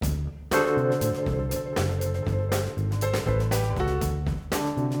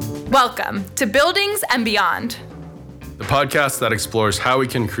Welcome to Buildings and Beyond, the podcast that explores how we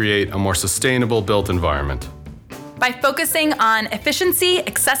can create a more sustainable built environment by focusing on efficiency,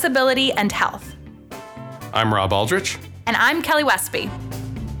 accessibility, and health. I'm Rob Aldrich. And I'm Kelly Westby.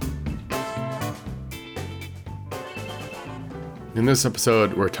 In this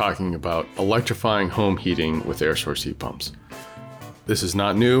episode, we're talking about electrifying home heating with air source heat pumps. This is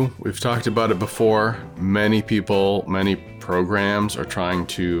not new. We've talked about it before. Many people, many programs are trying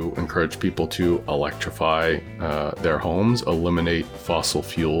to encourage people to electrify their homes, eliminate fossil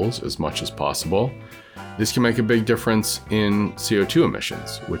fuels as much as possible. This can make a big difference in CO2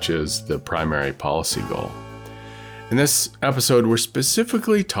 emissions, which is the primary policy goal. In this episode, we're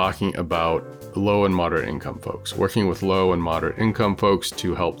specifically talking about low and moderate income folks, working with low and moderate income folks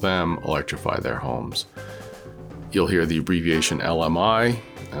to help them electrify their homes. You'll hear the abbreviation LMI,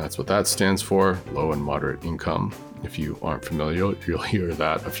 and that's what that stands for, low and moderate income. If you aren't familiar, you'll hear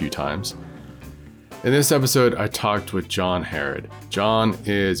that a few times. In this episode, I talked with John Harrod. John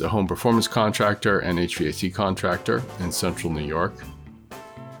is a home performance contractor and HVAC contractor in central New York.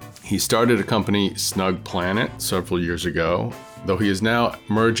 He started a company, Snug Planet, several years ago, though he is now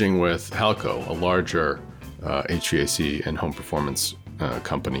merging with Halco, a larger HVAC and home performance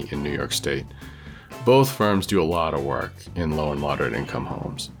company in New York State. Both firms do a lot of work in low and moderate income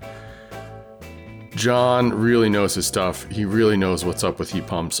homes. John really knows his stuff. He really knows what's up with heat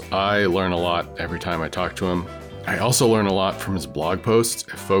pumps. I learn a lot every time I talk to him. I also learn a lot from his blog posts.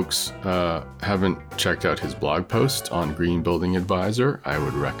 If folks haven't checked out his blog posts on Green Building Advisor, I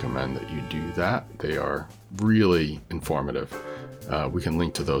would recommend that you do that. They are really informative. We can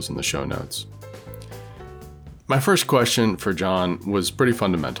link to those in the show notes. My first question for John was pretty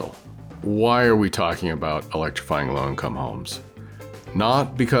fundamental. Why are we talking about electrifying low-income homes?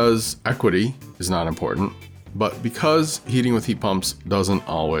 Not because equity is not important, but because heating with heat pumps doesn't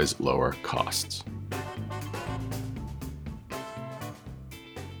always lower costs.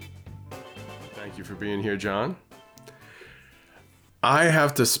 Thank you for being here, John. I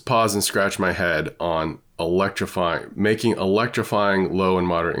have to pause and scratch my head on making electrifying low and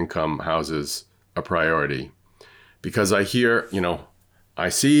moderate income houses a priority. Because I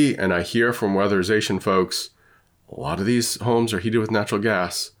see and I hear from weatherization folks, a lot of these homes are heated with natural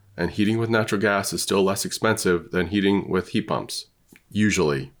gas, and heating with natural gas is still less expensive than heating with heat pumps,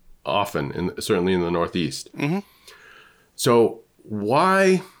 usually, often, certainly in the Northeast. Mm-hmm. So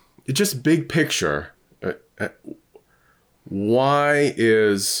why, just big picture, why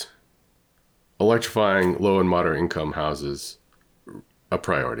is electrifying low and moderate income houses a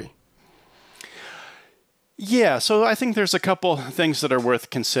priority? Yeah, so I think there's a couple things that are worth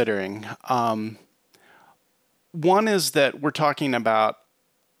considering. One is that we're talking about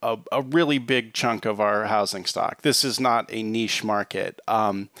a really big chunk of our housing stock. This is not a niche market.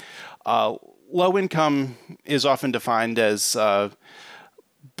 Low income is often defined as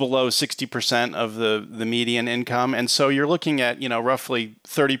below 60% of the median income. And so you're looking at, roughly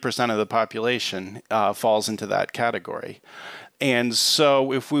 30% of the population falls into that category. And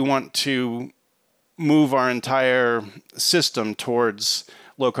so if we want to move our entire system towards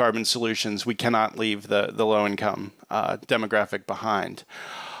low carbon solutions, we cannot leave the low income demographic behind.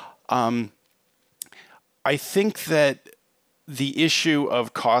 I think that the issue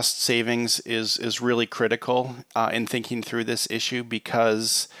of cost savings is really critical in thinking through this issue,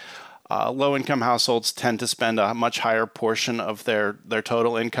 because low income households tend to spend a much higher portion of their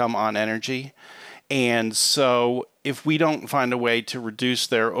total income on energy. And so if we don't find a way to reduce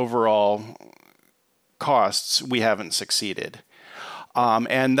their overall costs, we haven't succeeded.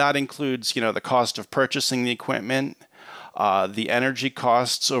 And that includes, the cost of purchasing the equipment, the energy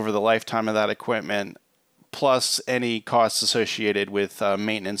costs over the lifetime of that equipment, plus any costs associated with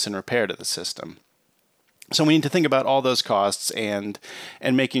maintenance and repair to the system. So we need to think about all those costs and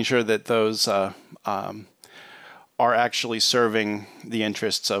making sure that those are actually serving the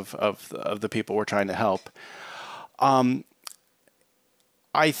interests of the people we're trying to help.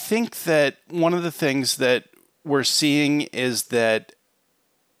 I think that one of the things that we're seeing is that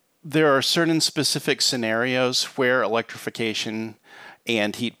there are certain specific scenarios where electrification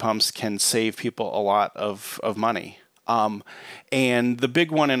and heat pumps can save people a lot of money. And the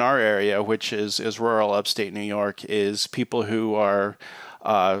big one in our area, which is rural upstate New York, is people who are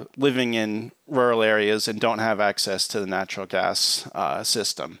living in rural areas and don't have access to the natural gas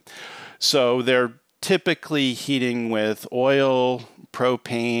system. So they're typically heating with oil,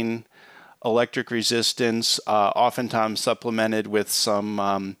 propane, electric resistance, oftentimes supplemented with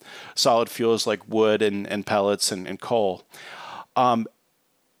some solid fuels like wood and pellets and coal.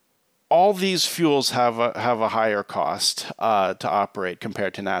 all these fuels have a higher cost to operate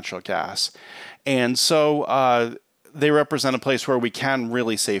compared to natural gas, and so they represent a place where we can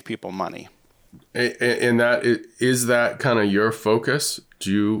really save people money. And that is that kind of your focus?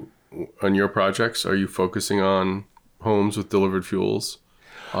 Do you, on your projects, are you focusing on homes with delivered fuels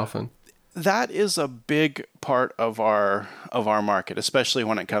often? That is a big part of our market, especially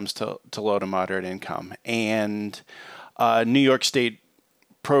when it comes to low to moderate income. And New York State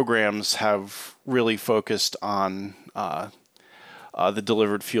programs have really focused on the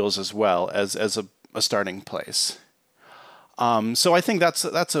delivered fuels as well as a starting place. So I think that's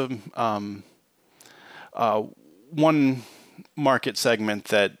one market segment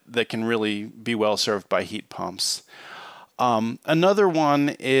that can really be well served by heat pumps. Another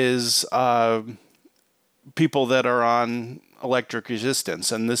one is people that are on electric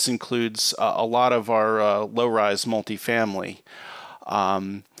resistance, and this includes a lot of our low-rise multifamily.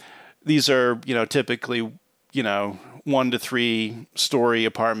 These are, typically, 1 to 3 story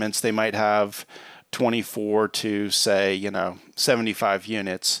apartments. They might have 24 to say, 75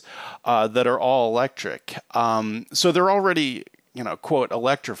 units that are all electric. So they're already, quote,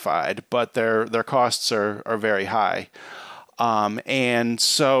 electrified, but their costs are very high. And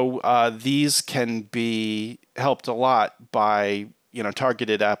so these can be helped a lot by,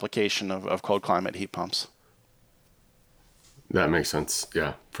 targeted application of cold climate heat pumps. That makes sense.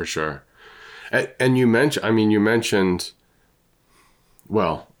 Yeah, for sure. And you mentioned,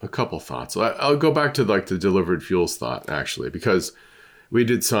 well, a couple thoughts. I'll go back to like the delivered fuels thought actually, because we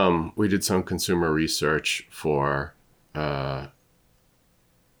did some consumer research for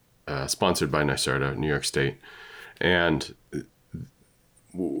sponsored by NYSERDA, New York State, and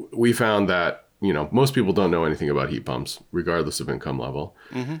we found that most people don't know anything about heat pumps, regardless of income level.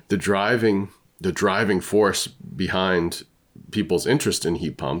 Mm-hmm. The driving force behind people's interest in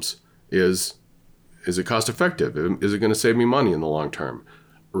heat pumps is it cost effective? Is it going to save me money in the long term,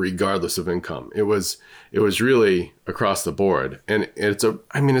 regardless of income? It was really across the board, and it's a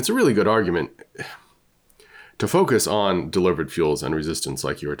really good argument to focus on delivered fuels and resistance,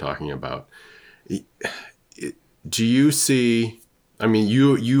 like you were talking about. Do you see? I mean,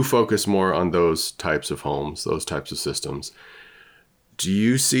 you focus more on those types of homes, those types of systems. Do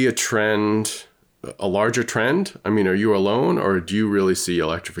you see a larger trend? I mean, are you alone, or do you really see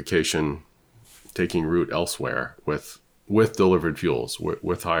electrification taking root elsewhere with delivered fuels,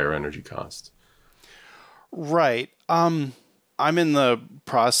 with higher energy costs? Right. I'm in the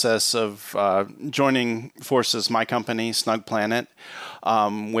process of joining forces, my company, Snug Planet,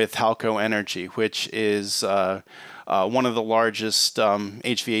 with Halco Energy, which is one of the largest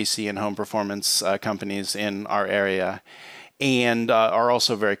HVAC and home performance companies in our area, and are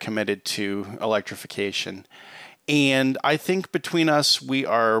also very committed to electrification. And I think between us, we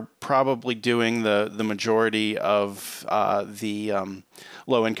are probably doing the majority of the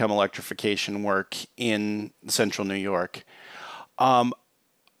low-income electrification work in central New York.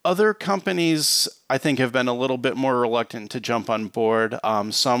 Other companies, I think, have been a little bit more reluctant to jump on board.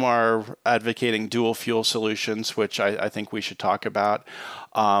 Some are advocating dual fuel solutions, which I think we should talk about.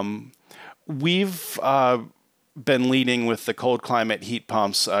 We've been leading with the cold climate heat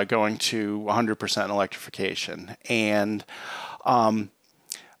pumps, going to 100% electrification. And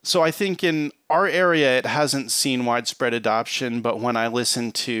so I think in our area, it hasn't seen widespread adoption, but when I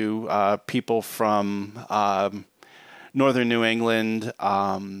listen to people from northern New England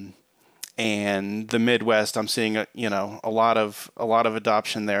and the Midwest, I'm seeing a lot of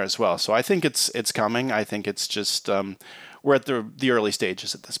adoption there as well. So I think it's coming. I think it's just we're at the early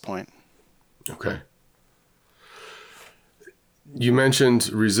stages at this point. Okay. You mentioned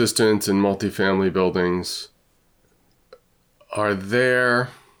resistance in multifamily buildings. Are there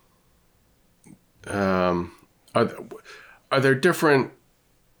different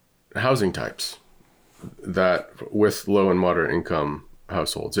housing types that with low and moderate income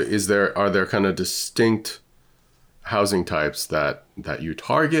households? Are there kind of distinct housing types that you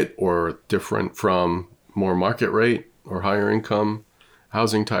target, or different from more market rate or higher income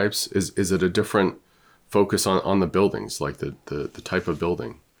housing types? Is it a different focus on the buildings, like the type of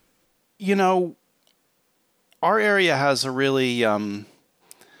building? Our area has a really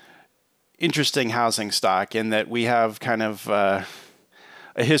interesting housing stock in that we have kind of a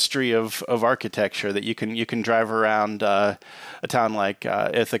history of architecture that you can drive around a town like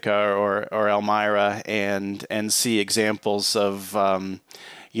Ithaca or Elmira and see examples of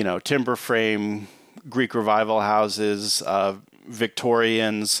timber frame Greek Revival houses,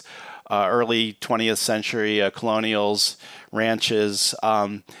 Victorians, early 20th century colonials, ranches,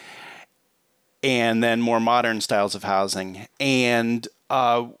 and then more modern styles of housing. And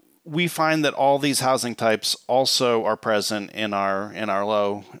we find that all these housing types also are present in our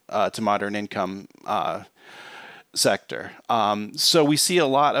low to moderate income sector. So we see a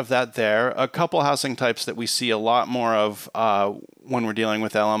lot of that there. A couple housing types that we see a lot more of when we're dealing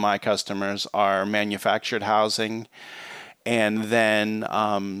with LMI customers are manufactured housing, and then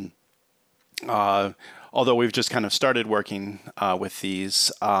although we've just kind of started working with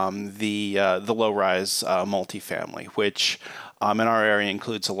these, the low-rise multifamily, which in our area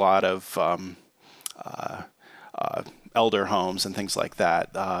includes a lot of elder homes and things like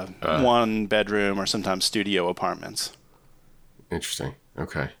that, one bedroom or sometimes studio apartments. Interesting.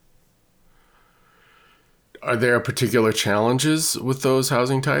 Okay. Are there particular challenges with those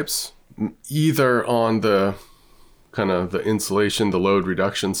housing types, either on the kind of the insulation, the load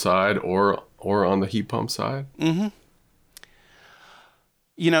reduction side, or on the heat pump side? Mm-hmm.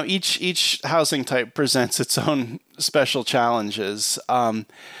 Each housing type presents its own special challenges.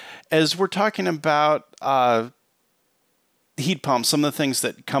 As we're talking about heat pumps, some of the things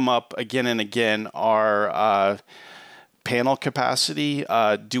that come up again and again are panel capacity.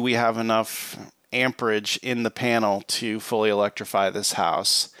 Do we have enough amperage in the panel to fully electrify this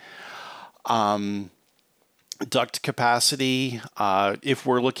house? Duct capacity. If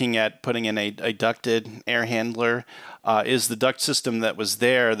we're looking at putting in a ducted air handler, is the duct system that was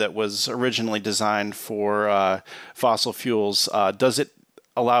there, that was originally designed for fossil fuels, does it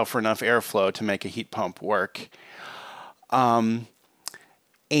allow for enough airflow to make a heat pump work? And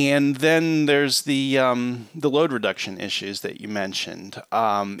then there's the load reduction issues that you mentioned.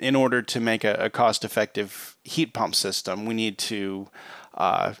 In order to make a cost-effective heat pump system, we need to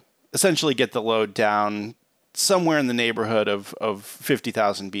essentially get the load down somewhere in the neighborhood of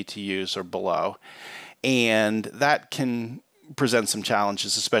 50,000 BTUs or below. And that can present some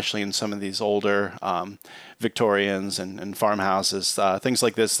challenges, especially in some of these older Victorians and farmhouses, things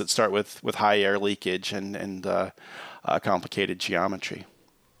like this that start with high air leakage and complicated geometry.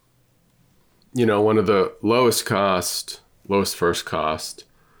 One of the lowest first cost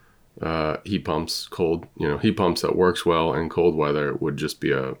heat pumps, heat pumps that works well in cold weather would just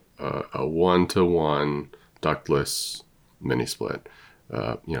be a 1-to-1 ductless mini split.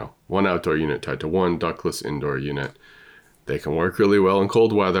 One outdoor unit tied to one ductless indoor unit. They can work really well in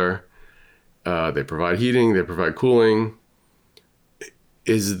cold weather. They provide heating, they provide cooling.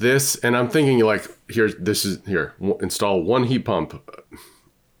 Is this, and I'm thinking install one heat pump.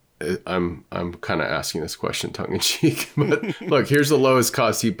 I'm kind of asking this question tongue in cheek, but look, here's the lowest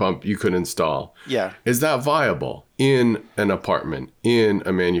cost heat pump you could install. Yeah. Is that viable in an apartment, in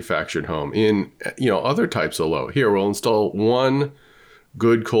a manufactured home, in, other types of low? Here, we'll install one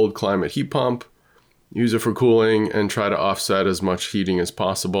good cold climate heat pump, use it for cooling, and try to offset as much heating as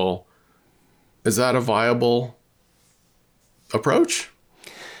possible. Is that a viable approach?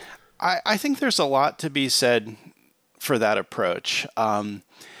 I think there's a lot to be said for that approach.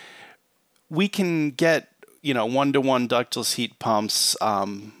 We can get, 1-to-1 ductless heat pumps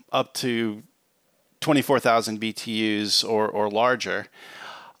up to 24,000 BTUs or larger.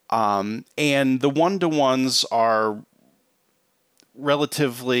 And the 1-to-1s are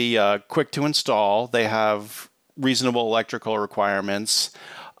relatively quick to install. They have reasonable electrical requirements.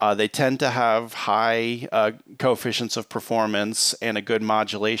 They tend to have high coefficients of performance and a good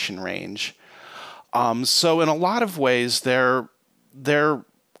modulation range. So in a lot of ways, they're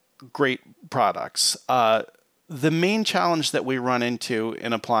great products. The main challenge that we run into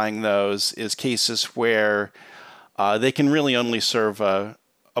in applying those is cases where they can really only serve a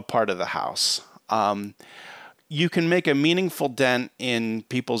part of the house. You can make a meaningful dent in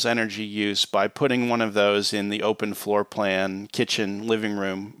people's energy use by putting one of those in the open floor plan, kitchen, living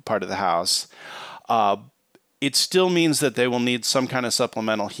room part of the house. It still means that they will need some kind of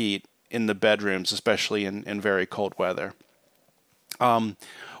supplemental heat in the bedrooms, especially in very cold weather.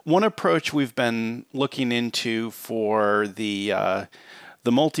 One approach we've been looking into for the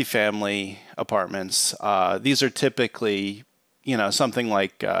multifamily apartments, these are typically, something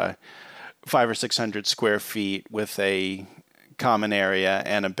like 500 or 600 square feet with a common area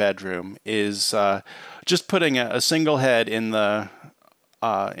and a bedroom, is just putting a single head in the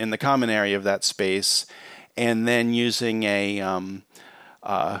common area of that space, and then using a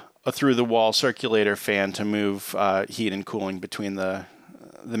through-the-wall circulator fan to move heat and cooling between the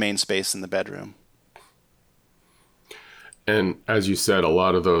main space and the bedroom. And as you said, a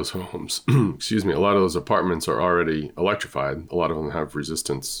lot of those homes, a lot of those apartments are already electrified. A lot of them have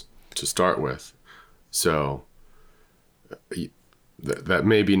resistance to start with. So that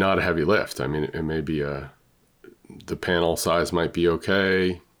may be not a heavy lift. I mean, it may be the panel size might be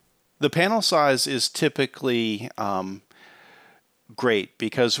okay. The panel size is typically great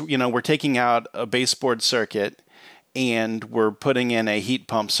because, we're taking out a baseboard circuit and we're putting in a heat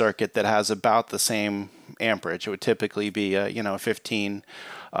pump circuit that has about the same amperage. It would typically be a 15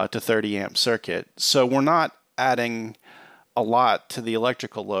 to 30 amp circuit. So we're not adding a lot to the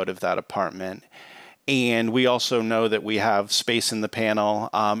electrical load of that apartment. And we also know that we have space in the panel.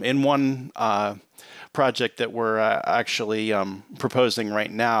 In one project that we're actually proposing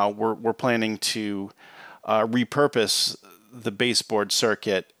right now, we're planning to repurpose the baseboard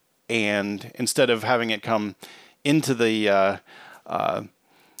circuit, and instead of having it come into the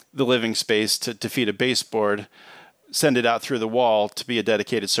living space to feed a baseboard, send it out through the wall to be a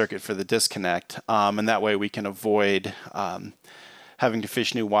dedicated circuit for the disconnect, and that way we can avoid having to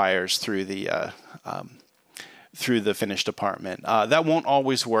fish new wires through the finished apartment. That won't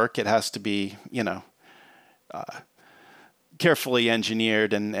always work. It has to be, carefully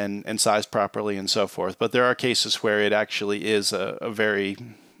engineered and sized properly and so forth. But there are cases where it actually is a very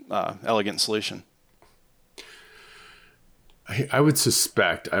elegant solution. I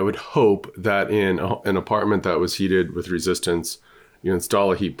would hope that in an apartment that was heated with resistance, you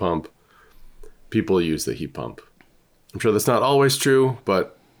install a heat pump, people use the heat pump. I'm sure that's not always true,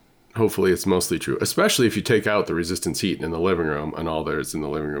 but hopefully it's mostly true, especially if you take out the resistance heat in the living room and all there's in the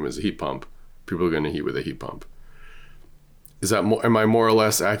living room is a heat pump. People are going to heat with a heat pump. Am I more or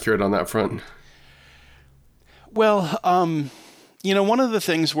less accurate on that front? Well, one of the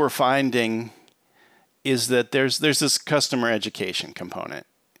things we're finding is that there's this customer education component,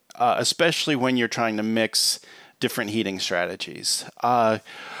 especially when you're trying to mix different heating strategies.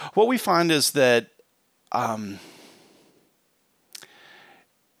 What we find is that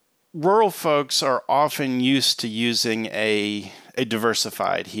rural folks are often used to using a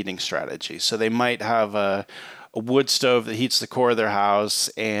diversified heating strategy. So they might have a wood stove that heats the core of their house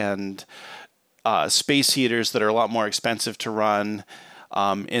and space heaters that are a lot more expensive to run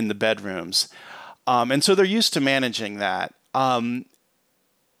in the bedrooms. And so they're used to managing that. How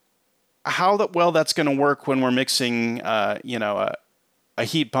that's going to work when we're mixing, a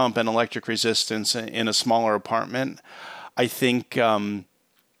heat pump and electric resistance in a smaller apartment, I think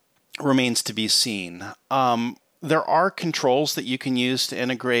remains to be seen. There are controls that you can use to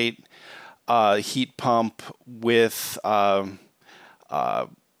integrate heat pump with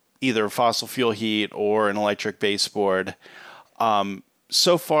either fossil fuel heat or an electric baseboard.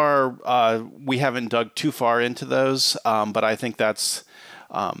 So far, we haven't dug too far into those, but I think that's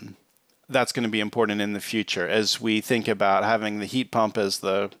going to be important in the future as we think about having the heat pump as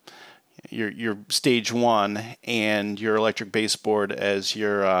your stage one and your electric baseboard as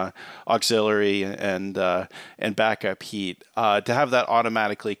your auxiliary and backup heat. To have that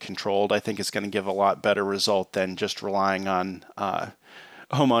automatically controlled, I think is going to give a lot better result than just relying on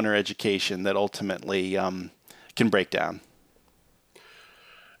homeowner education that ultimately can break down.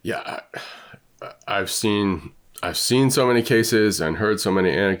 Yeah, I've seen so many cases and heard so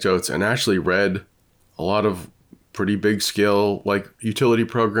many anecdotes and actually read a lot of pretty big scale like utility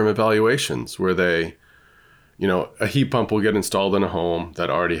program evaluations where they, a heat pump will get installed in a home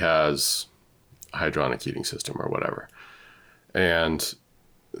that already has a hydronic heating system or whatever. And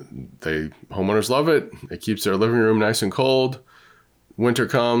homeowners love it. It keeps their living room nice and cold. Winter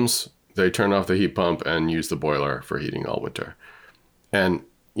comes, they turn off the heat pump and use the boiler for heating all winter. And,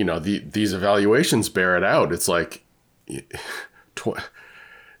 these evaluations bear it out. It's like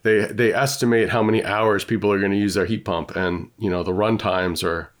they estimate how many hours people are going to use their heat pump. And, the run times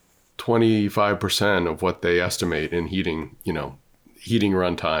are 25% of what they estimate in heating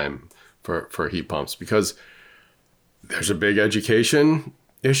run time for heat pumps, because there's a big education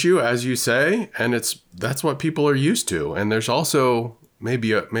issue, as you say, and that's what people are used to. And there's also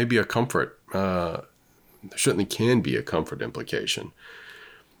maybe a comfort, there certainly can be a comfort implication.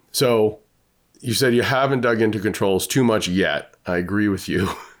 So you said you haven't dug into controls too much yet. I agree with you,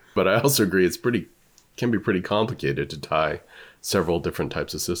 but I also agree can be pretty complicated to tie several different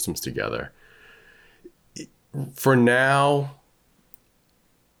types of systems together. For now,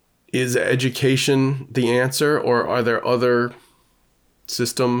 is education the answer, or are there other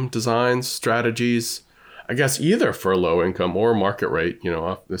system designs, strategies, I guess either for low income or market rate,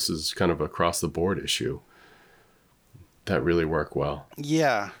 this is kind of across the board issue, that really work well?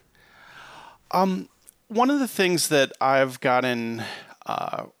 Yeah. One of the things that I've gotten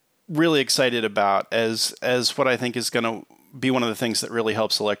really excited about as what I think is going to be one of the things that really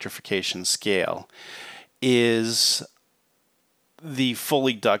helps electrification scale is the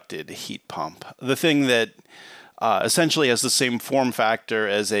fully ducted heat pump. The thing that essentially has the same form factor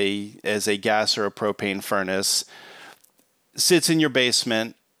as a gas or a propane furnace, sits in your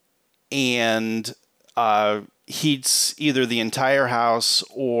basement and heats either the entire house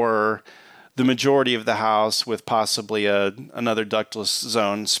or the majority of the house, with possibly another ductless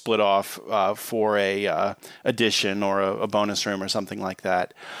zone split off for a addition or a bonus room or something like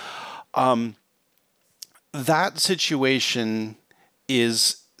that. That situation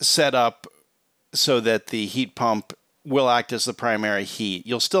is set up so that the heat pump will act as the primary heat.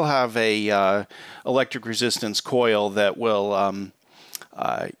 You'll still have a electric resistance coil that will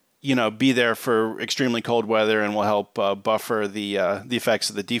be there for extremely cold weather and will help buffer the effects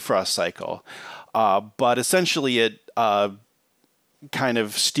of the defrost cycle. But essentially, it kind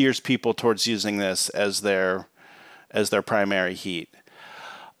of steers people towards using this as their primary heat.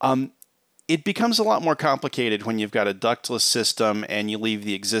 It becomes a lot more complicated when you've got a ductless system and you leave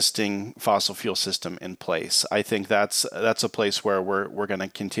the existing fossil fuel system in place. I think that's a place where we're going to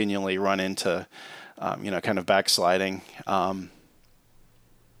continually run into, kind of backsliding.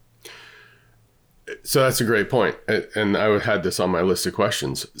 So that's a great point. And I had this on my list of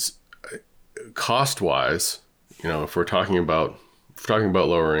questions. Cost-wise, if we're talking about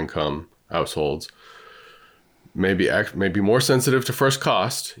lower income households, maybe more sensitive to first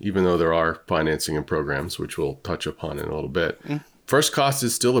cost, even though there are financing and programs, which we'll touch upon in a little bit. First cost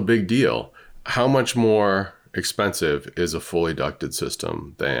is still a big deal. How much more expensive is a fully ducted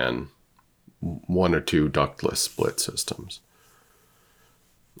system than one or two ductless split systems?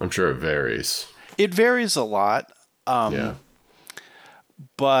 I'm sure it varies. It varies a lot. Yeah.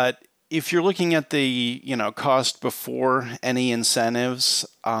 But if you're looking at the, cost before any incentives,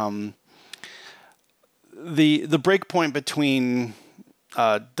 the break point between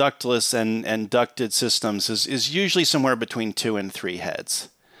ductless and ducted systems is usually somewhere between 2 and 3 heads.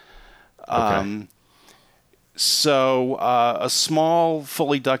 Okay. So a small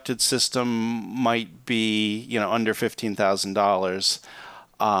fully ducted system might be, under $15,000.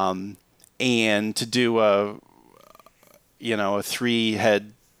 And to do a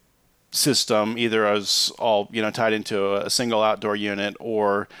 3-head system, either as all, tied into a single outdoor unit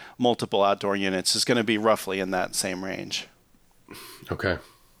or multiple outdoor units, is going to be roughly in that same range. Okay.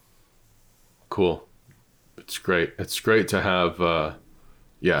 Cool. It's great. It's great to have,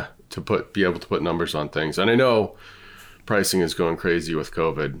 be able to put numbers on things. And I know pricing is going crazy with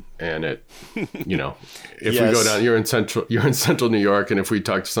COVID, and it, if Yes. we go down, you're in central New York, and if we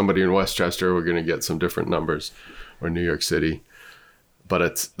talk to somebody in Westchester, we're going to get some different numbers, or New York City.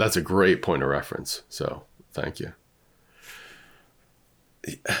 But that's a great point of reference. So thank you.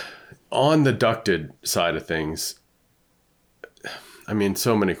 On the ducted side of things, I mean,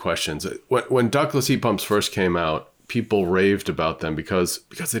 so many questions. When ductless heat pumps first came out, people raved about them because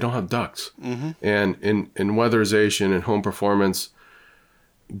they don't have ducts. Mm-hmm. And in weatherization and home performance,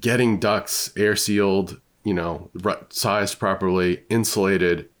 getting ducts air sealed, sized properly,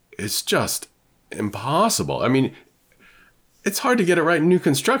 insulated, it's just impossible. I mean, it's hard to get it right in new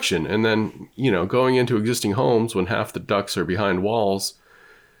construction. And then, going into existing homes when half the ducts are behind walls,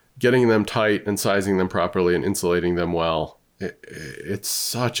 getting them tight and sizing them properly and insulating them well, it's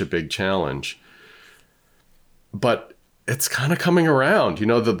such a big challenge. But it's kind of coming around.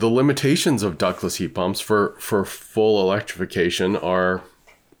 The limitations of ductless heat pumps for full electrification are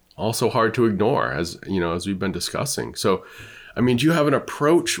also hard to ignore, as we've been discussing. So, I mean, do you have an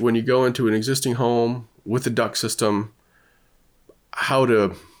approach when you go into an existing home with a duct system, how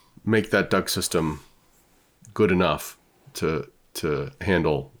to make that duct system good enough to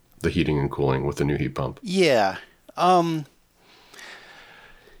handle the heating and cooling with a new heat pump? Yeah. The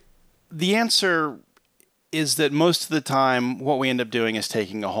answer is that most of the time what we end up doing is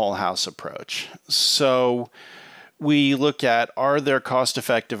taking a whole house approach. So we look at, are there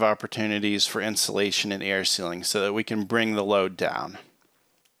cost-effective opportunities for insulation and air sealing so that we can bring the load down?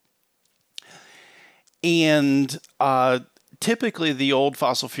 And typically the old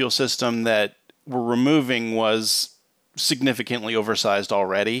fossil fuel system that we're removing was significantly oversized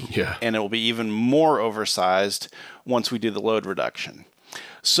already. Yeah. And it will be even more oversized once we do the load reduction.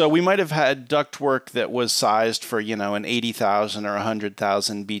 So we might have had ductwork that was sized for, an 80,000 or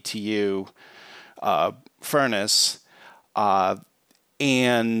 100,000 BTU furnace.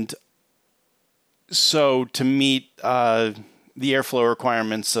 And so to meet the airflow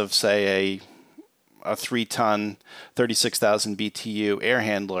requirements of, say, a 3-ton, 36,000 BTU air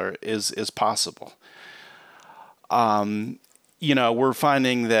handler is possible. We're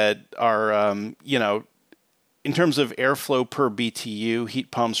finding that our, in terms of airflow per BTU,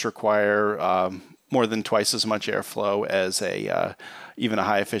 heat pumps require more than twice as much airflow as even a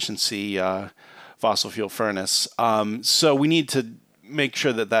high efficiency fossil fuel furnace. So we need to make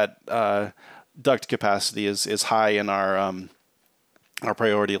sure that duct capacity is high in our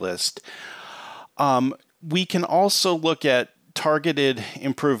priority list. We can also look at targeted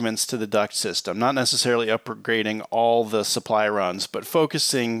improvements to the duct system, not necessarily upgrading all the supply runs, but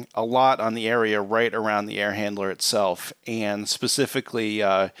focusing a lot on the area right around the air handler itself, and specifically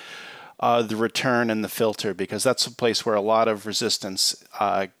the return and the filter, because that's a place where a lot of resistance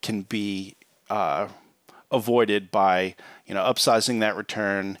can be avoided by upsizing that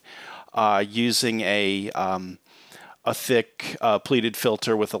return, using a thick pleated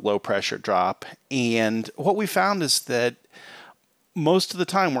filter with a low pressure drop. And what we found is that most of the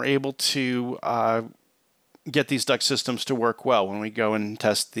time we're able to get these duct systems to work well. When we go and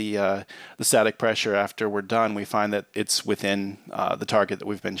test the static pressure after we're done, we find that it's within the target that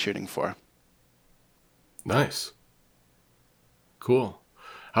we've been shooting for. Nice. Cool.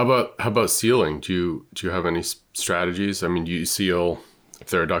 How about sealing? Do you have any strategies? I mean, do you seal if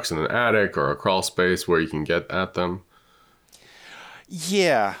there are ducts in an attic or a crawl space where you can get at them?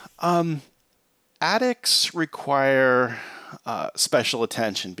 Yeah. Attics require special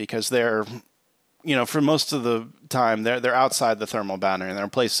attention because they're, for most of the time, they're outside the thermal boundary and they're a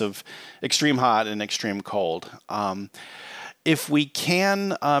place of extreme hot and extreme cold. If we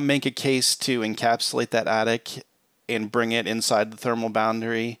can make a case to encapsulate that attic and bring it inside the thermal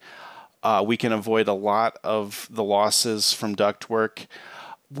boundary, we can avoid a lot of the losses from ductwork.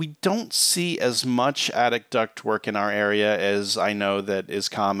 We don't see as much attic ductwork in our area as I know that is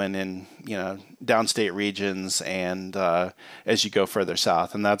common in downstate regions and as you go further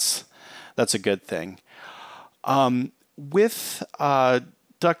south, and that's a good thing. With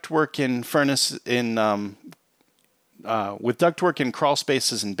ductwork in with ductwork in crawl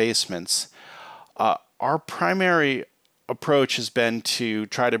spaces and basements, our primary approach has been to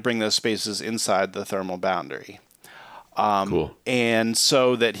try to bring those spaces inside the thermal boundary. Cool. And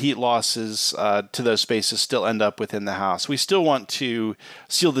so that heat losses to those spaces still end up within the house. We still want to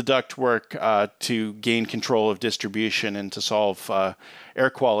seal the ductwork to gain control of distribution and to solve air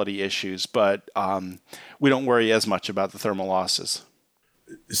quality issues, but we don't worry as much about the thermal losses.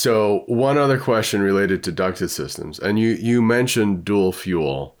 So one other question related to ducted systems, and you mentioned dual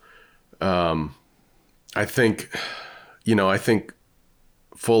fuel. I think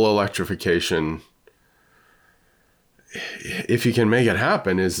full electrification, if you can make it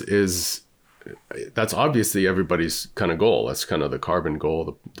happen, is that's obviously everybody's kind of goal. That's kind of the carbon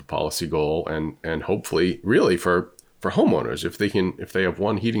goal, the policy goal, and hopefully really for homeowners, if they have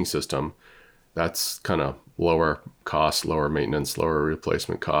one heating system, that's kind of lower cost, lower maintenance, lower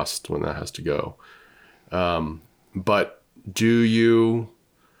replacement cost when that has to go. But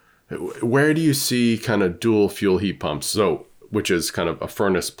where do you see kind of dual fuel heat pumps? So, which is kind of a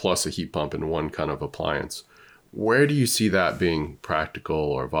furnace plus a heat pump in one kind of appliance. Where do you see that being practical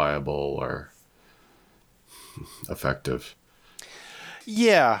or viable or effective?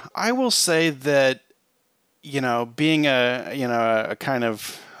 Yeah, I will say that, being a kind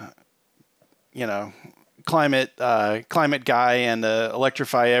of, climate guy and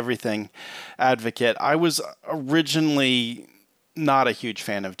electrify everything advocate, I was originally not a huge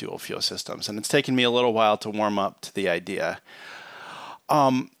fan of dual fuel systems, and it's taken me a little while to warm up to the idea.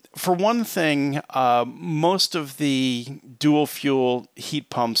 For one thing, most of the dual fuel heat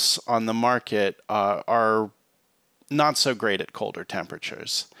pumps on the market are not so great at colder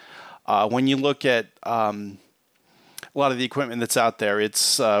temperatures. When you look at a lot of the equipment that's out there,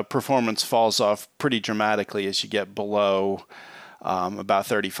 its performance falls off pretty dramatically as you get below about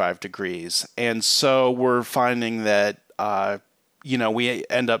 35 degrees. And so we're finding that we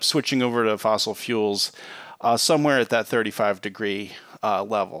end up switching over to fossil fuels somewhere at that 35 degree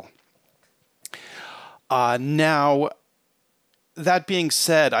level. Now, that being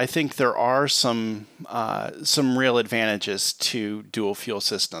said, I think there are some real advantages to dual fuel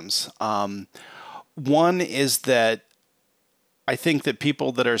systems. One is that I think that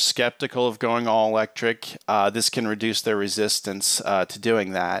people that are skeptical of going all electric, this can reduce their resistance to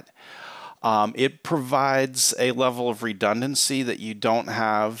doing that. It provides a level of redundancy that you don't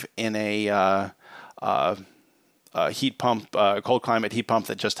have in a heat pump, cold climate heat pump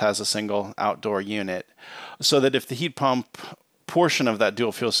that just has a single outdoor unit. So that if the heat pump portion of that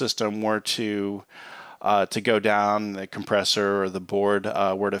dual fuel system were to go down, the compressor or the board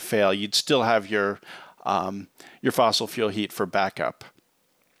were to fail, you'd still have your fossil fuel heat for backup.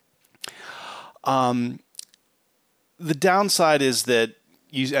 The downside is that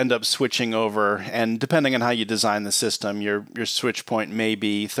you end up switching over, and depending on how you design the system, your switch point may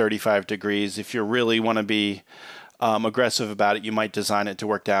be 35 degrees. If you really want to be aggressive about it, you might design it to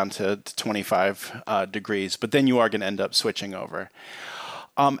work down to 25 degrees, but then you are going to end up switching over.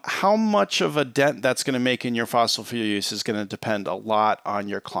 How much of a dent that's going to make in your fossil fuel use is going to depend a lot on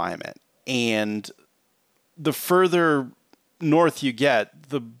your climate. And the further north you get,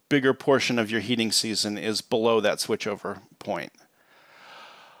 the bigger portion of your heating season is below that switchover point.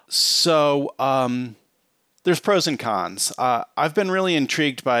 So there's pros and cons. I've been really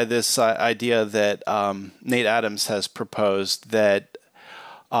intrigued by this idea that Nate Adams has proposed, that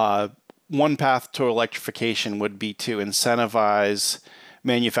one path to electrification would be to incentivize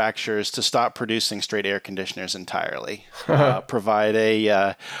manufacturers to stop producing straight air conditioners entirely. Provide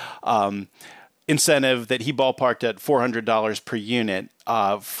a incentive that he ballparked at $400 per unit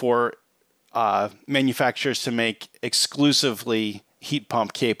for manufacturers to make exclusively heat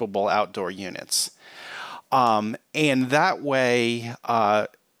pump capable outdoor units. And that way,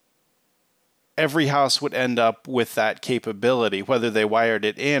 every house would end up with that capability. Whether they wired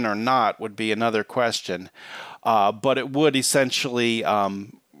it in or not would be another question. But it would essentially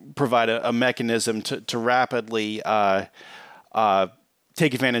provide a mechanism to rapidly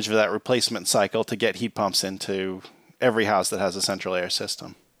take advantage of that replacement cycle to get heat pumps into every house that has a central air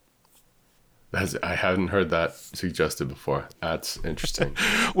system. I hadn't heard that suggested before. That's interesting.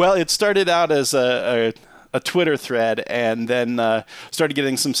 Well, it started out as a Twitter thread, and then started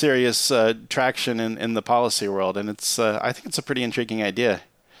getting some serious traction in the policy world. And I think it's a pretty intriguing idea.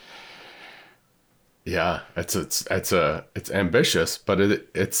 Yeah, it's ambitious, but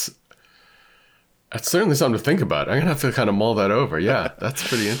it's certainly something to think about. I'm gonna have to kind of mull that over. Yeah, that's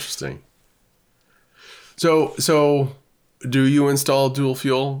pretty interesting. So do you install dual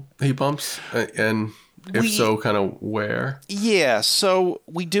fuel heat pumps? And if so, kind of where? Yeah, so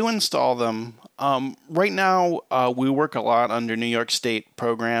we do install them. Right now, we work a lot under New York State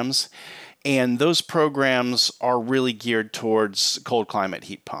programs, and those programs are really geared towards cold climate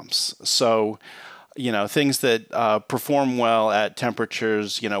heat pumps. So, things that perform well at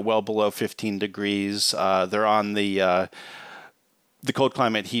temperatures, well below 15 degrees. They're on the cold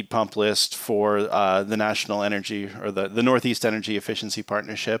climate heat pump list for the National Energy, or the Northeast Energy Efficiency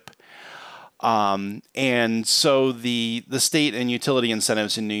Partnership. And so the state and utility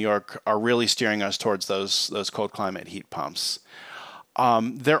incentives in New York are really steering us towards those cold climate heat pumps.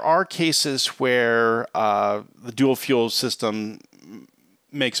 There are cases where the dual fuel system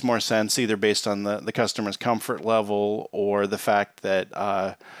makes more sense, either based on the customer's comfort level or the fact that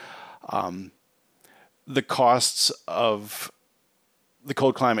the costs of the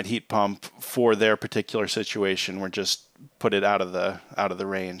cold climate heat pump for their particular situation were just put it out of the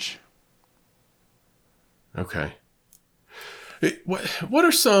range. Okay. What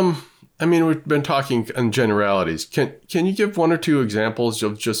are some? I mean, we've been talking in generalities. Can you give one or two examples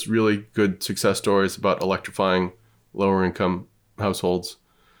of just really good success stories about electrifying lower income households?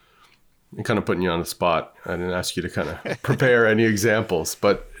 I'm kind of putting you on the spot. I didn't ask you to kind of prepare any examples,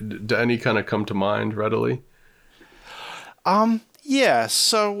 but do any kind of come to mind readily? Yeah.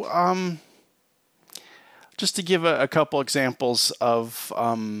 So just to give a couple examples of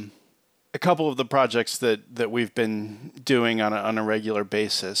a couple of the projects that we've been doing on a regular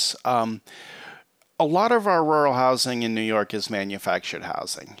basis. A lot of our rural housing in New York is manufactured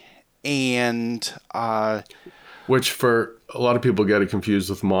housing, and which for a lot of people get it confused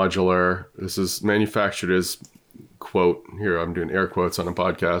with modular. This is manufactured as, quote, here I'm doing air quotes on a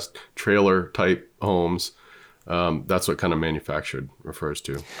podcast, trailer type homes. That's what kind of manufactured refers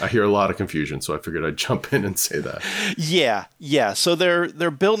to. I hear a lot of confusion, so I figured I'd jump in and say that. Yeah. So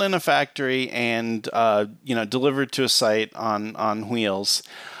they're built in a factory and delivered to a site on wheels,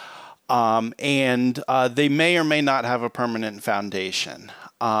 and they may or may not have a permanent foundation.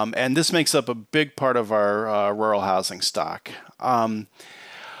 And this makes up a big part of our rural housing stock. A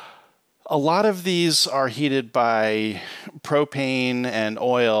lot of these are heated by propane and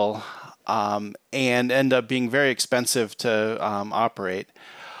oil, and end up being very expensive to operate.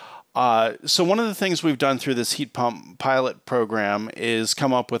 So one of the things we've done through this heat pump pilot program is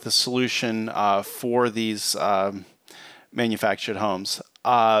come up with a solution for these manufactured homes.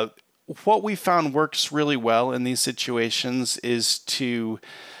 What we found works really well in these situations is to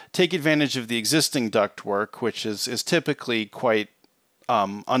take advantage of the existing ductwork, which is typically quite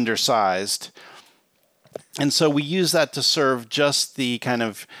undersized. And so we use that to serve just the kind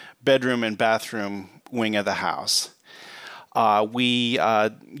of bedroom and bathroom wing of the house. We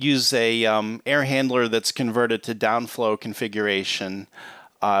use a air handler that's converted to downflow configuration.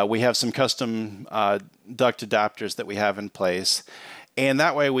 We have some custom duct adapters that we have in place. And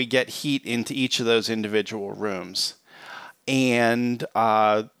that way we get heat into each of those individual rooms. And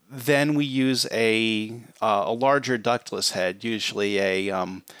then we use a larger ductless head, usually a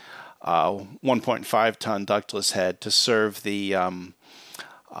 1.5 ton ductless head, to serve the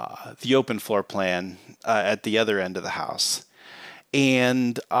open floor plan at the other end of the house.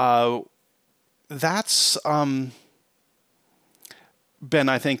 And that's been,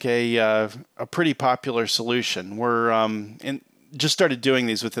 I think, a pretty popular solution. We're just started doing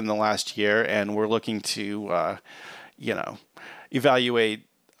these within the last year, and we're looking to, evaluate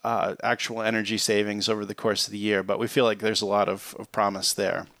actual energy savings over the course of the year. But we feel like there's a lot of promise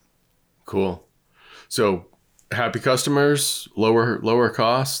there. Cool. So happy customers, lower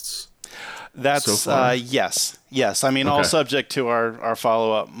costs. That's so far? Yes. I mean, all Okay. subject to our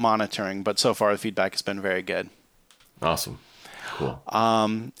follow-up monitoring, but so far the feedback has been very good. Awesome. Cool.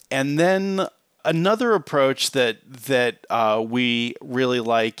 And then another approach that we really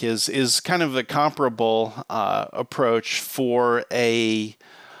like is kind of a comparable approach for a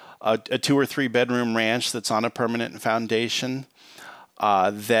 2 or 3 bedroom ranch that's on a permanent foundation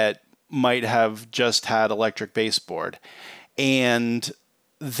that might have just had electric baseboard. And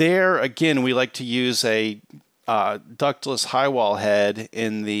there, again, we like to use a ductless high wall head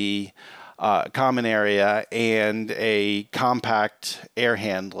in the common area and a compact air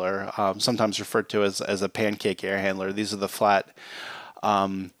handler, sometimes referred to as a pancake air handler. These are the flat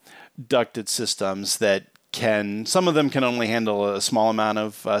ducted systems that some of them can only handle a small amount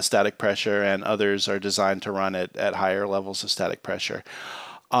of static pressure, and others are designed to run at higher levels of static pressure.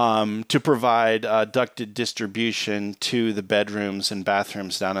 To provide ducted distribution to the bedrooms and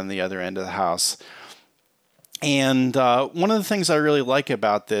bathrooms down on the other end of the house. And one of the things I really like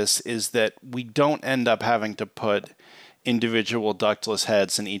about this is that we don't end up having to put individual ductless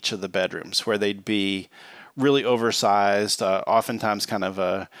heads in each of the bedrooms, where they'd be really oversized, oftentimes kind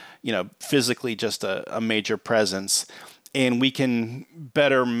of physically just a major presence. And we can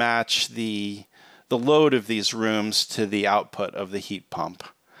better match the load of these rooms to the output of the heat pump.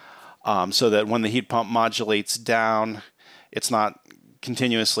 So that when the heat pump modulates down, it's not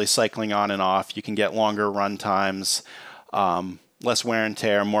continuously cycling on and off. You can get longer run times, less wear and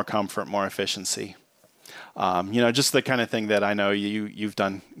tear, more comfort, more efficiency. Just the kind of thing that I know you've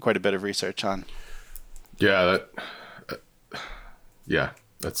done quite a bit of research on. Yeah,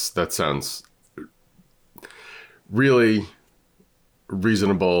 that sounds really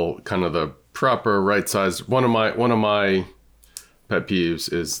reasonable, kind of the proper right size. One of my pet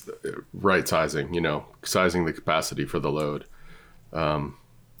peeves is right sizing, sizing the capacity for the load. And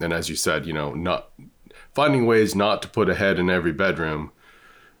as you said, not finding ways not to put a head in every bedroom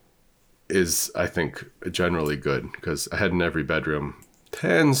is, I think, generally good, because a head in every bedroom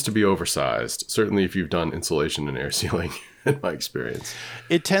tends to be oversized. Certainly if you've done insulation and air sealing, in my experience.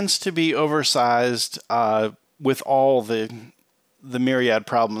 It tends to be oversized with all the myriad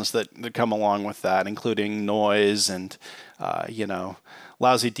problems that come along with that, including noise and,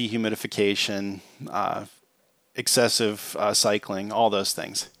 lousy dehumidification, excessive cycling, all those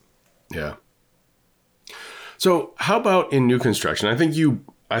things. Yeah. So how about in new construction? I think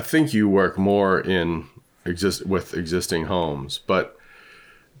you work more with existing homes, but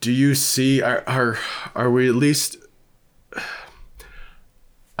do you see, are we at least,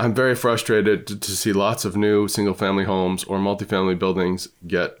 I'm very frustrated to see lots of new single family homes or multifamily buildings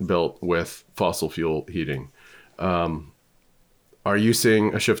get built with fossil fuel heating. Are you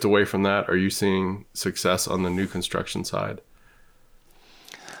seeing a shift away from that? Are you seeing success on the new construction side?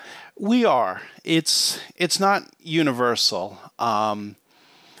 We are. It's not universal.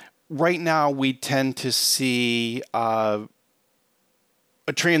 Right now, we tend to see a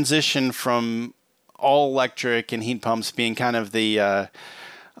transition from all electric and heat pumps being kind of the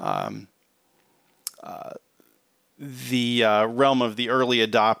realm of the early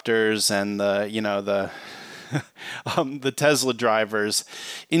adopters and the Tesla drivers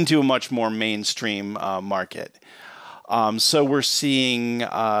into a much more mainstream market. So we're seeing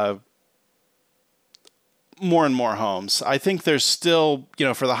more and more homes. I think there's still,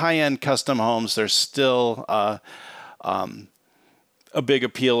 for the high-end custom homes, there's still a big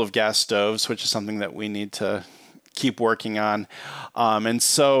appeal of gas stoves, which is something that we need to keep working on. And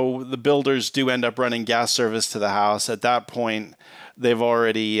so the builders do end up running gas service to the house. At that point, they've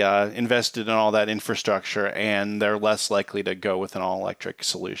already invested in all that infrastructure, and they're less likely to go with an all-electric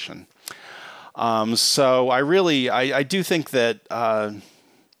solution. So I do think that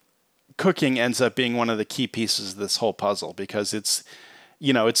cooking ends up being one of the key pieces of this whole puzzle, because it's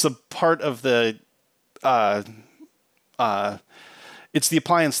a part of the it's the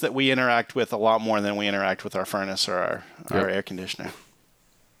appliance that we interact with a lot more than we interact with our furnace or our air conditioner.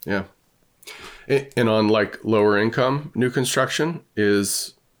 Yeah. And on lower income new construction, are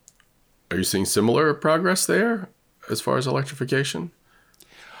you seeing similar progress there as far as electrification?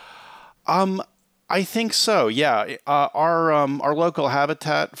 I think so. Yeah, our local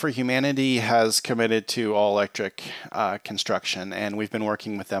Habitat for Humanity has committed to all electric construction, and we've been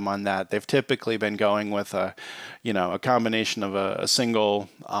working with them on that. They've typically been going with a combination of a single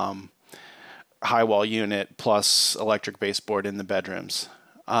high wall unit plus electric baseboard in the bedrooms.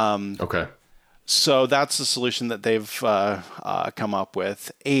 Okay. So that's the solution that they've come up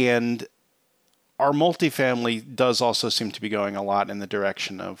with, and our multifamily does also seem to be going a lot in the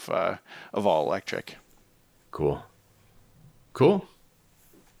direction of all electric. Cool. All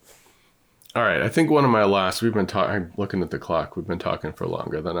right. I think one of my last, we've been talking, I'm looking at the clock. We've been talking for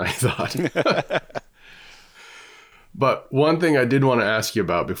longer than I thought. But one thing I did want to ask you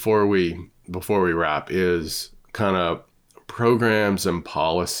about before we wrap is kind of programs and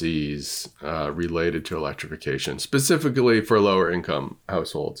policies related to electrification, specifically for lower income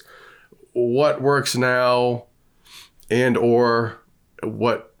households. What works now, and or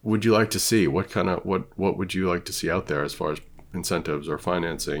what would you like to see? What would you like to see out there as far as incentives or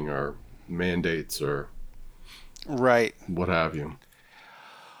financing or mandates or right, what have you?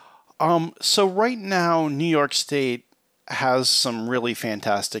 So right now, New York State has some really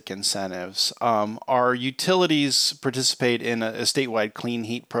fantastic incentives. Our utilities participate in a statewide clean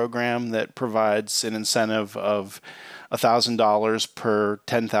heat program that provides an incentive of $1,000 per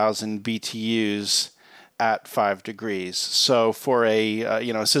 10,000 BTUs at 5 degrees. So for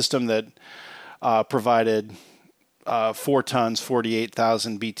a system that provided 4 tons,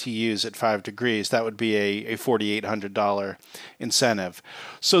 48,000 BTUs at 5 degrees, that would be a $4,800 incentive.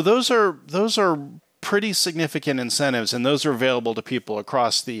 So those are pretty significant incentives, and those are available to people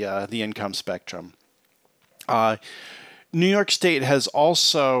across the income spectrum. New York State has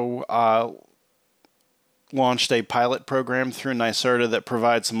also launched a pilot program through NYSERDA that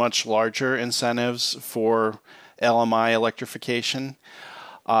provides much larger incentives for LMI electrification.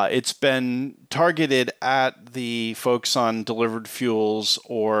 It's been targeted at the folks on delivered fuels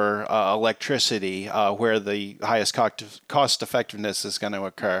or electricity, where the highest cost effectiveness is going to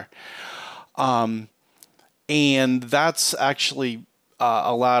occur. And that's actually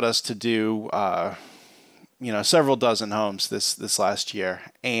allowed us to do several dozen homes this last year,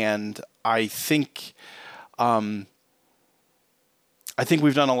 and I think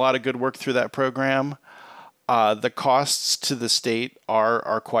we've done a lot of good work through that program. The costs to the state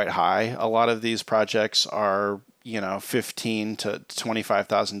are quite high. A lot of these projects are $15,000 to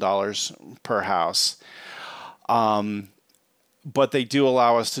 $25,000 per house, but they do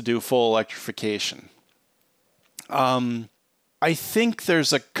allow us to do full electrification. I think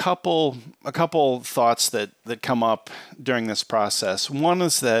there's a couple thoughts that come up during this process. One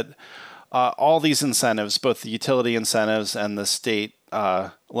is that all these incentives, both the utility incentives and the state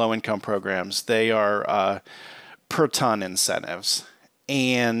low-income programs, they are per ton incentives,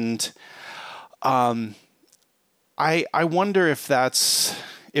 and I wonder if that's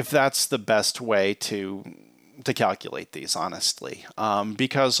the best way to calculate these, honestly,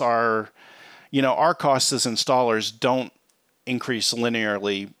 because our costs as installers don't increase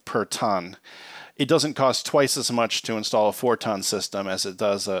linearly per ton. It doesn't cost twice as much to install a 4-ton system as it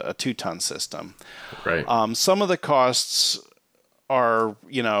does a 2-ton system. Right. Some of the costs are,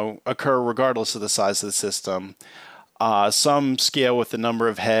 occur regardless of the size of the system. Some scale with the number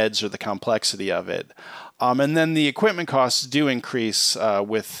of heads or the complexity of it. And then the equipment costs do increase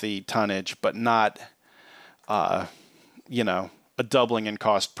with the tonnage, but not, a doubling in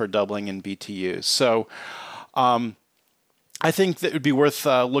cost per doubling in BTUs. So I think that it would be worth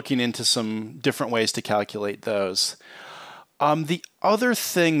looking into some different ways to calculate those. The other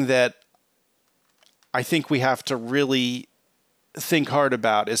thing that I think we have to really think hard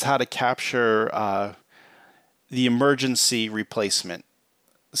about is how to capture the emergency replacement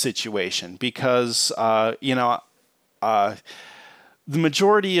situation, because the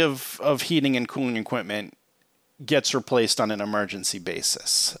majority of heating and cooling equipment gets replaced on an emergency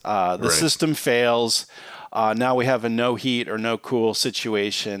basis. The system fails. Now we have a no heat or no cool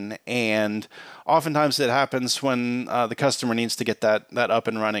situation, and oftentimes it happens when the customer needs to get that up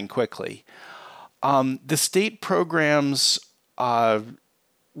and running quickly. The state programs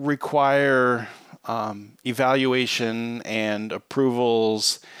require evaluation and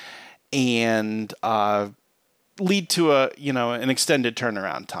approvals, and lead to an extended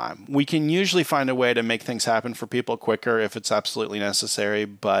turnaround time. We can usually find a way to make things happen for people quicker if it's absolutely necessary,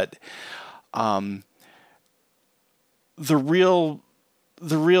 but the real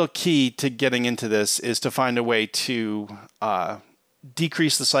key to getting into this is to find a way to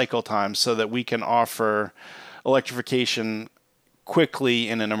decrease the cycle time so that we can offer electrification quickly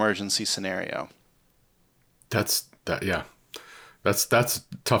in an emergency scenario. Yeah. That's a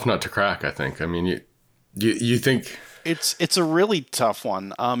tough nut to crack, I think. I mean, you think it's a really tough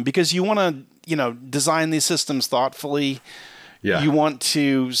one, because you want to, design these systems thoughtfully. Yeah. You want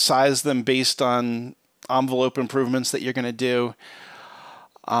to size them based on envelope improvements that you're going to do.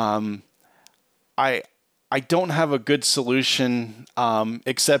 I don't have a good solution,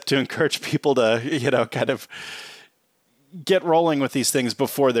 except to encourage people to, kind of get rolling with these things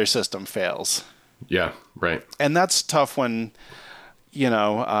before their system fails. Yeah, right. And that's tough when,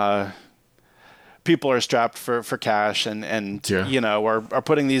 people are strapped for cash and are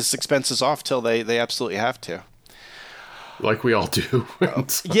putting these expenses off till they absolutely have to. Like we all do.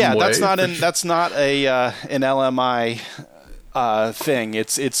 Yeah, that's not an LMI thing.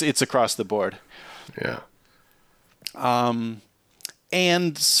 It's across the board. Yeah.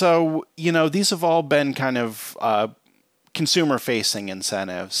 And so, these have all been kind of consumer-facing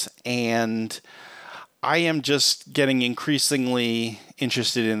incentives, and I am just getting increasingly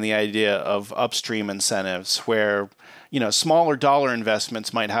interested in the idea of upstream incentives where, smaller dollar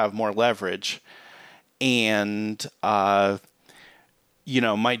investments might have more leverage and, might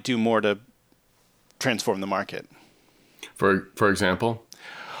do more to transform the market. For example?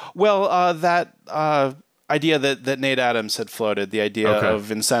 Well, that idea that Nate Adams had floated, the idea of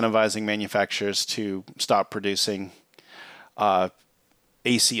incentivizing manufacturers to stop producing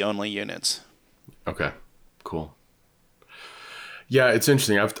AC-only units. Okay, cool. Yeah, it's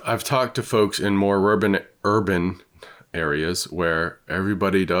interesting. I've talked to folks in more urban areas where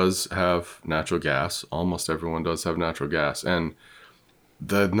everybody does have natural gas. Almost everyone does have natural gas. And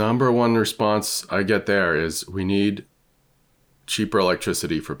the number one response I get there is we need cheaper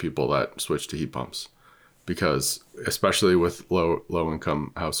electricity for people that switch to heat pumps. Because especially with low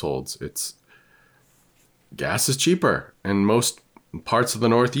income households, gas is cheaper in most parts of the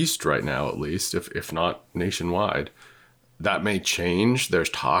Northeast right now, at least, if not nationwide. That may change. There's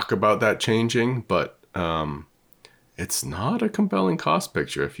talk about that changing, but it's not a compelling cost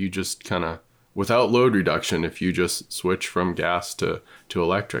picture if you just kind of, without load reduction, if you just switch from gas to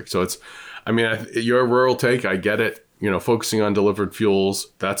electric. So your rural take, I get it. Focusing on delivered fuels,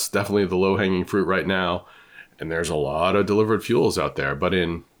 that's definitely the low-hanging fruit right now. And there's a lot of delivered fuels out there. But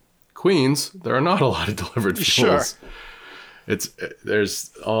in Queens, there are not a lot of delivered fuels. Sure.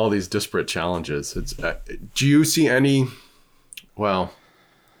 There's all these disparate challenges. Do you see any, well,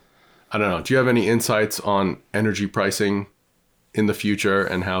 I don't know. Do you have any insights on energy pricing in the future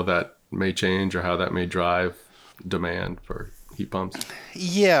and how that may change or how that may drive demand for heat pumps?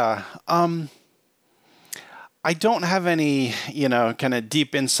 Yeah. I don't have any, kind of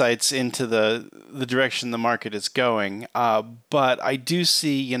deep insights into the direction the market is going. But I do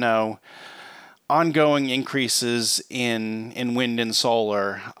see, ongoing increases in wind and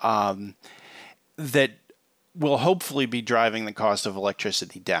solar that will hopefully be driving the cost of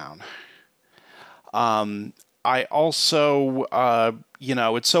electricity down. I also,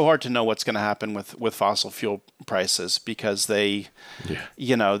 it's so hard to know what's going to happen with fossil fuel prices because they're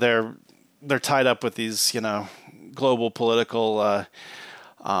tied up with these, global political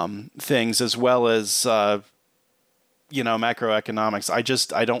things as well as,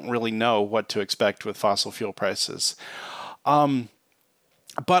 macroeconomics. I don't really know what to expect with fossil fuel prices.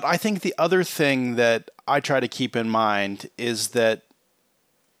 But I think the other thing that I try to keep in mind is that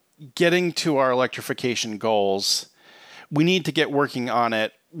getting to our electrification goals, we need to get working on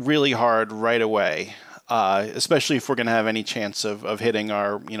it really hard right away, especially if we're going to have any chance of hitting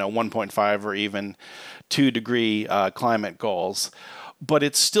our 1.5 or even 2 degree climate goals. But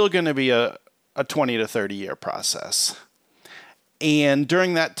it's still going to be a 20 to 30 year process. And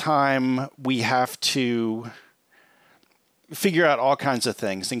during that time, we have to figure out all kinds of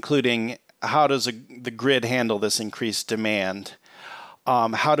things, including how does the grid handle this increased demand?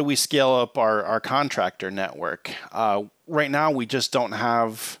 How do we scale up our contractor network? Right now, we just don't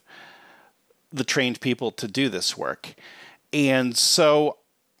have the trained people to do this work. And so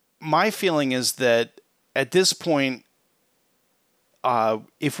my feeling is that at this point,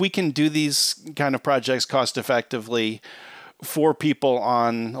 if we can do these kind of projects cost effectively for people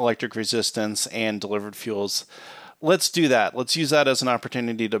on electric resistance and delivered fuels, let's do that. Let's use that as an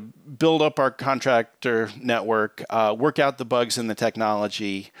opportunity to build up our contractor network, work out the bugs in the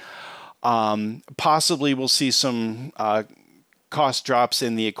technology. Possibly we'll see some cost drops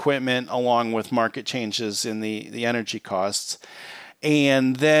in the equipment along with market changes in the energy costs.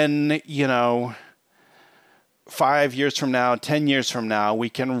 And then, 5 years from now, 10 years from now, we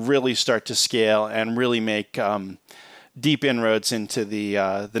can really start to scale and really make deep inroads into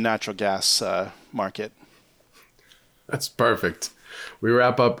the natural gas market. That's perfect. We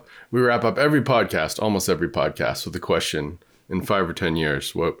wrap up every podcast, almost every podcast, with a question in 5 or 10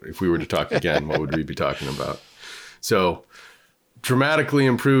 years, what if we were to talk again, what would we be talking about? So dramatically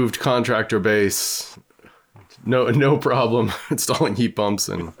improved contractor base, no problem installing heat pumps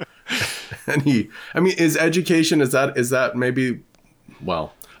and is education, is that maybe,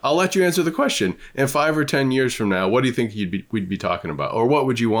 well, I'll let you answer the question. In 5 or 10 years from now, what do you think we'd be talking about? Or what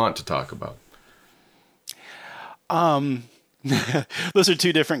would you want to talk about? Those are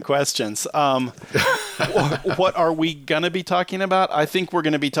two different questions. What are we going to be talking about? I think we're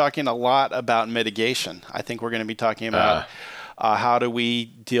going to be talking a lot about mitigation. I think we're going to be talking about how do we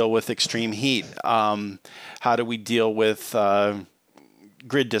deal with extreme heat? How do we deal with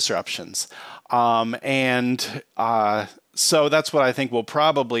grid disruptions? So that's what I think we'll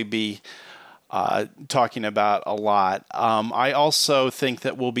probably be talking about a lot. I also think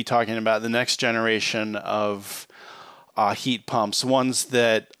that we'll be talking about the next generation of heat pumps, ones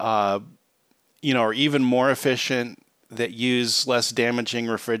that are even more efficient, that use less damaging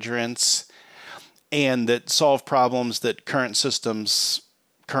refrigerants, and that solve problems that current systems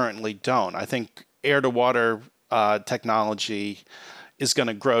currently don't. I think air-to-water technology is going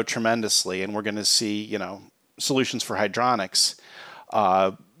to grow tremendously, and we're going to see, solutions for hydronics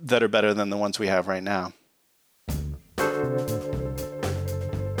that are better than the ones we have right now.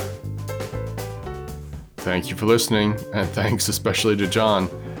 Thank you for listening, and thanks especially to John.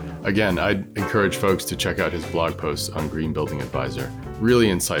 Again, I'd encourage folks to check out his blog posts on Green Building Advisor. Really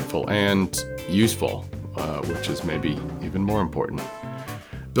insightful and useful, which is maybe even more important.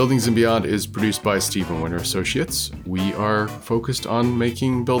 Buildings and Beyond is produced by Stephen Winter Associates. We are focused on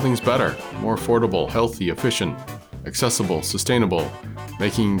making buildings better, more affordable, healthy, efficient, accessible, sustainable,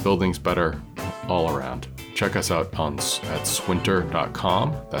 making buildings better all around. Check us out at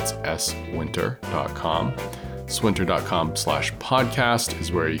swinter.com. That's swinter.com. Swinter.com/podcast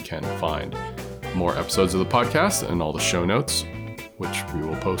is where you can find more episodes of the podcast and all the show notes, which we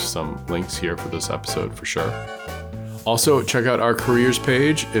will post some links here for this episode for sure. Also, check out our careers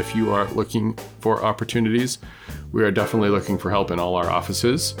page if you are looking for opportunities. We are definitely looking for help in all our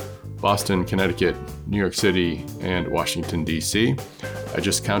offices: Boston, Connecticut, New York City, and Washington, D.C. I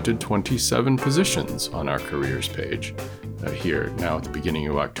just counted 27 positions on our careers page here now at the beginning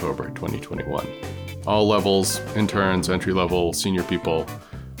of October 2021. All levels, interns, entry-level, senior people.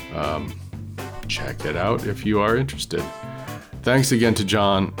 Check it out if you are interested. Thanks again to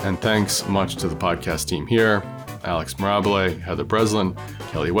John, and thanks much to the podcast team here: Alex Mirabile, Heather Breslin,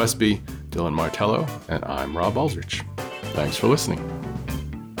 Kelly Westby, Dylan Martello, and I'm Rob Aldrich. Thanks for listening.